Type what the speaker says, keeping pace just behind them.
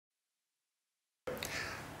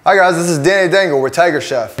Hi guys, this is Dangoor with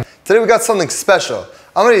TigerChef. Today we got something special.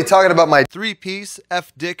 I'm going to be talking about my 3-piece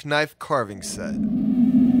F-Dick knife carving set.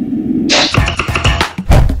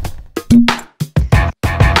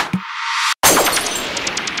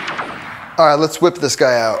 Alright, let's whip this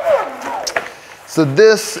guy out. So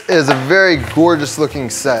this is a very gorgeous looking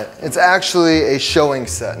set. It's actually a showing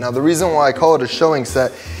set. Now the reason why I call it a showing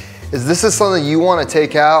set is this is something you want to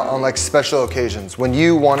take out on like special occasions. When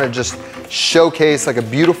you want to just showcase like a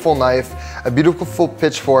beautiful knife, a beautiful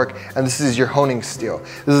pitchfork, and this is your honing steel.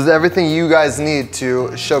 This is everything you guys need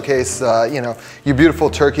to showcase your beautiful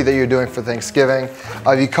turkey that you're doing for Thanksgiving.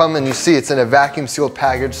 You come and you see it's in a vacuum sealed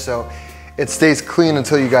package, so it stays clean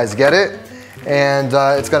until you guys get it. And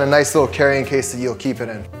it's got a nice little carrying case that you'll keep it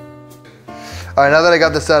in. All right, now that I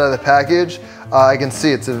got this out of the package, I can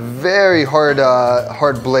see it's a very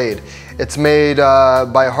hard blade. It's made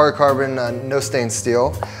by a hard carbon, no stain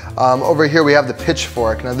steel. Over here we have the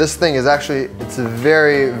pitchfork. Now this thing is actually, it's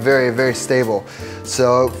very stable.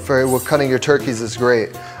 So for cutting your turkeys is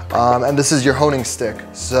great. And this is your honing stick.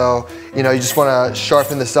 So, you just want to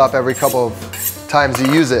sharpen this up every couple of times you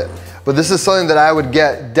use it. But this is something that I would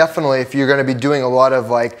get definitely if you're going to be doing a lot of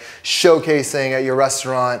like showcasing at your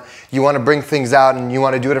restaurant. You want to bring things out and you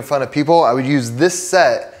want to do it in front of people. I would use this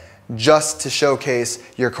set just to showcase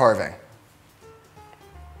your carving.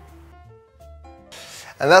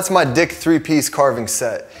 And that's my Dick 3-piece carving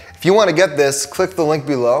set. If you want to get this, click the link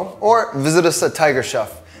below or visit us at TigerChef.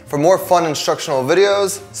 For more fun instructional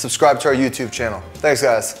videos, subscribe to our YouTube channel. Thanks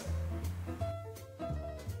guys.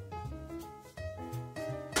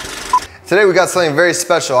 Today we got something very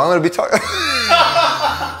special. I'm going to be talking.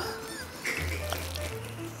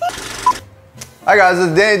 Hi guys, this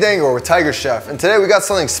is Dangoor with TigerChef, and today we got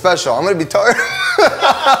something special. I'm going to be talking.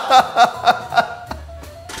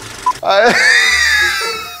 All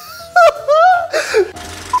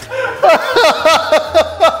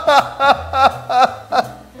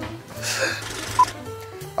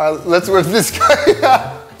right, let's whip this guy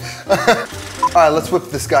out. All right, let's whip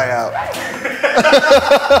this guy out. Ha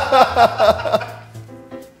ha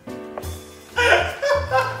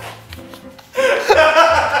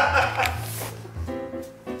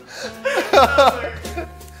ha!